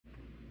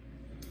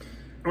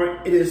All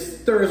right, it is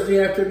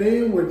Thursday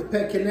afternoon. We're at the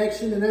Pet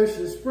Connection in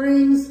Ocean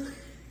Springs.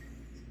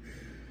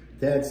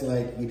 Dad's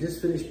like, you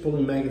just finished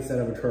pulling maggots out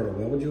of a turtle.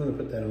 Why would you want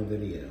to put that on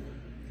video?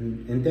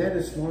 And Dad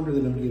is smarter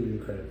than I'm giving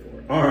him credit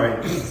for. All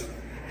right,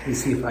 let's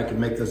see if I can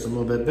make this a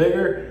little bit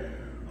bigger.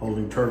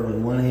 Holding turtle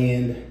in one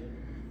hand.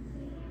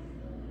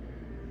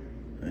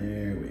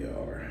 There we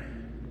are.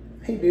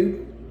 Hey,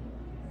 dude.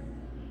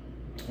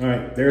 All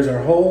right, there's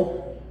our hole.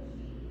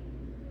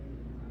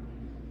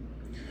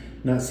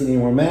 Not seeing any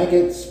more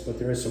maggots, but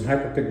there is some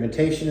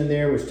hyperpigmentation in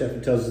there, which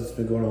definitely tells us it's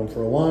been going on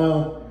for a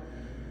while.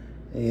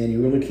 And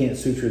you really can't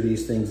suture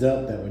these things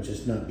up. That would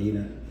just not be,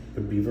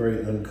 would be very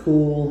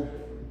uncool.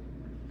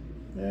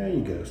 There you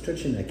go.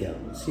 Stretch your neck out.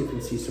 Let's see if we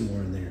can see some more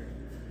in there.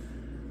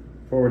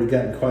 I've already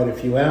gotten quite a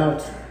few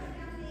out.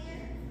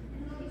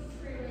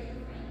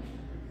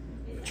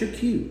 But you're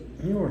cute.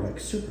 You're like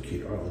super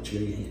cute. All right, I'll let you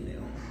go your hand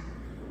now.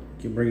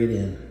 You can bring it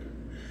in.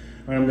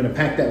 All right, I'm going to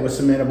pack that with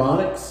some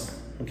antibiotics.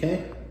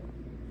 Okay.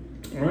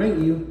 All right,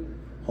 you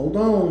hold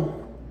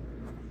on.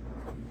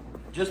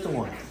 Just the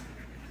one.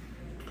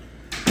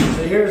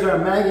 So here's our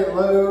maggot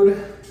load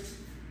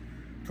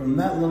from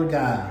that little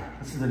guy.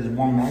 This is just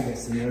one maggot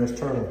in the nearest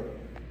turtle.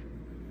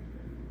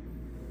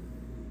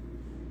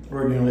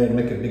 We're going to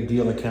make a big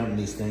deal of counting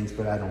these things,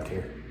 but I don't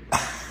care.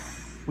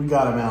 We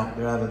got them out.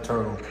 They're out of the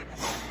turtle.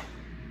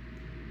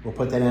 We'll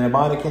put that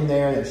antibiotic in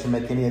there. That should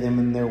make any of them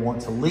in there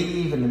want to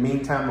leave. In the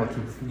meantime, we'll keep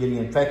it from getting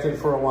infected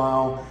for a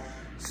while.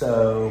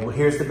 So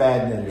here's the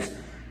bad news.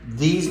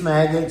 These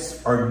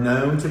maggots are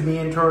known to be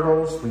in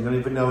turtles. We don't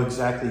even know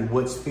exactly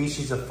what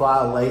species of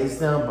fly lays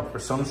them, but for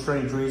some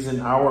strange reason,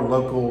 our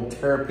local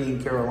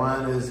Terrapene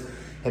Carolinas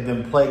have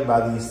been plagued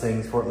by these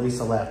things for at least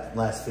the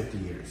last 50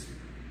 years.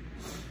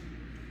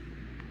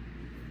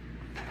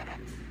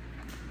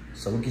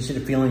 So we'll get you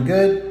to feeling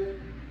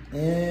good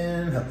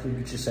and hopefully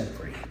get you set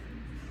free.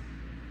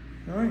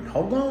 All right,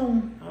 hold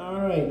on. All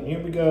right, here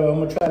we go. I'm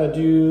gonna try to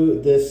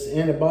do this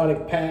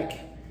antibiotic pack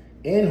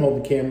and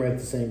hold the camera at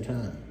the same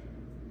time.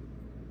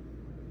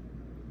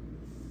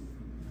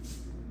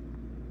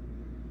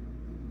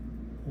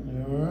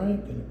 All right,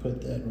 gonna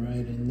put that right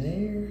in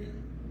there.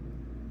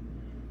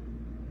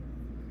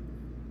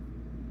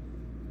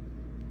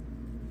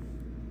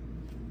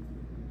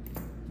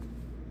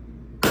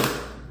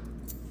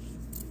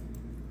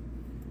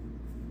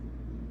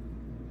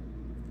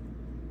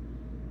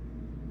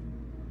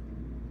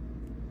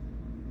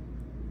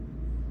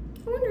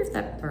 I wonder if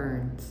that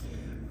burns.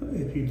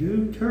 If you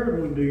do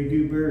turtle, do you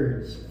do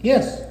birds?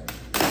 Yes.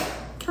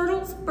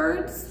 Turtles,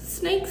 birds,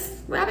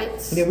 snakes,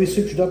 rabbits? Yeah, we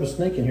sutured up a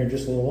snake in here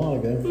just a little while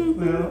ago.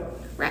 Mm-hmm. Well,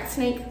 rat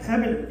snake.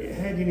 Haven't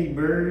had any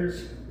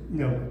birds,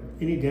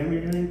 any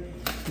damage or anything.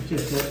 It's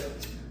just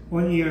that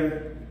one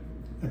year,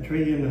 a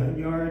tree in the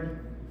yard,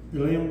 the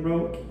limb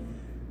broke,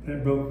 and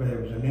it broke where there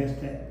was a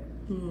nest at.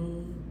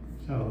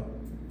 So.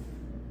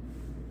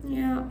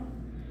 Yeah.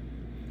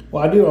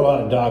 Well, I do a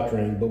lot of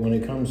doctoring, but when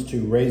it comes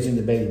to raising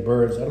the baby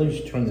birds, I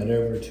usually turn that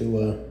over to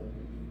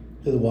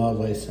the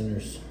wildlife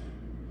centers.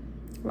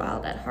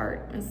 Wild at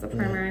Heart is the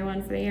primary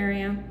one for the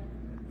area.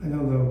 I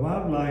know the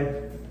wildlife,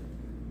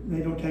 they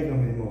don't take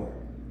them anymore.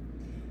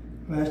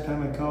 Last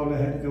time I called, I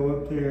had to go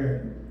up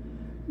there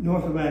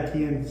north of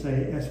I-10,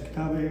 say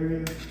Escataba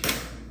area.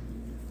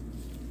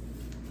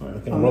 All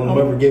right, can I roll them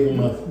over, give them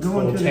a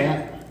little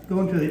tap?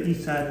 Going to the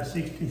east side of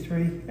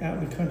 63, out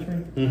in the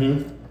country.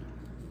 Mm-hmm.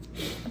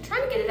 I'm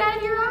trying to get it out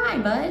of your eye,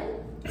 bud.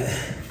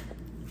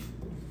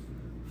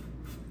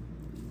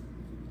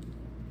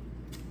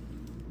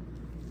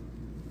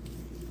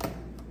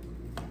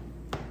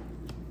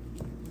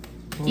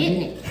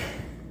 Getting it.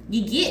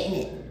 You getting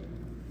it.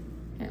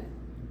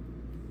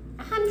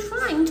 I'm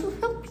trying to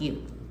help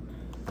you.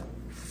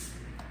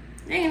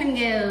 There you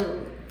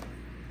go.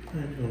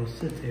 I'm going to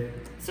sit there.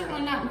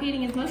 Certainly not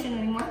impeding his motion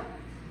anymore.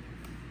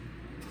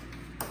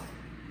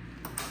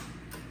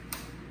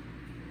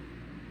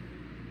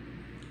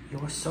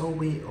 You're so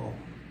weird.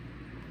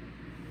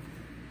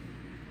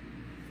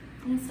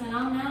 Listen,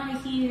 I'm out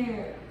of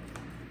here.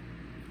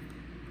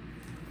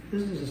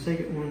 This is the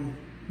second one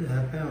that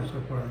I found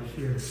so far this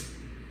year.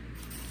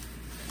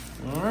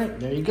 All right,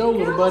 there you go,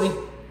 little buddy.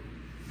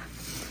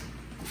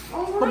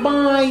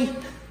 Bye-bye.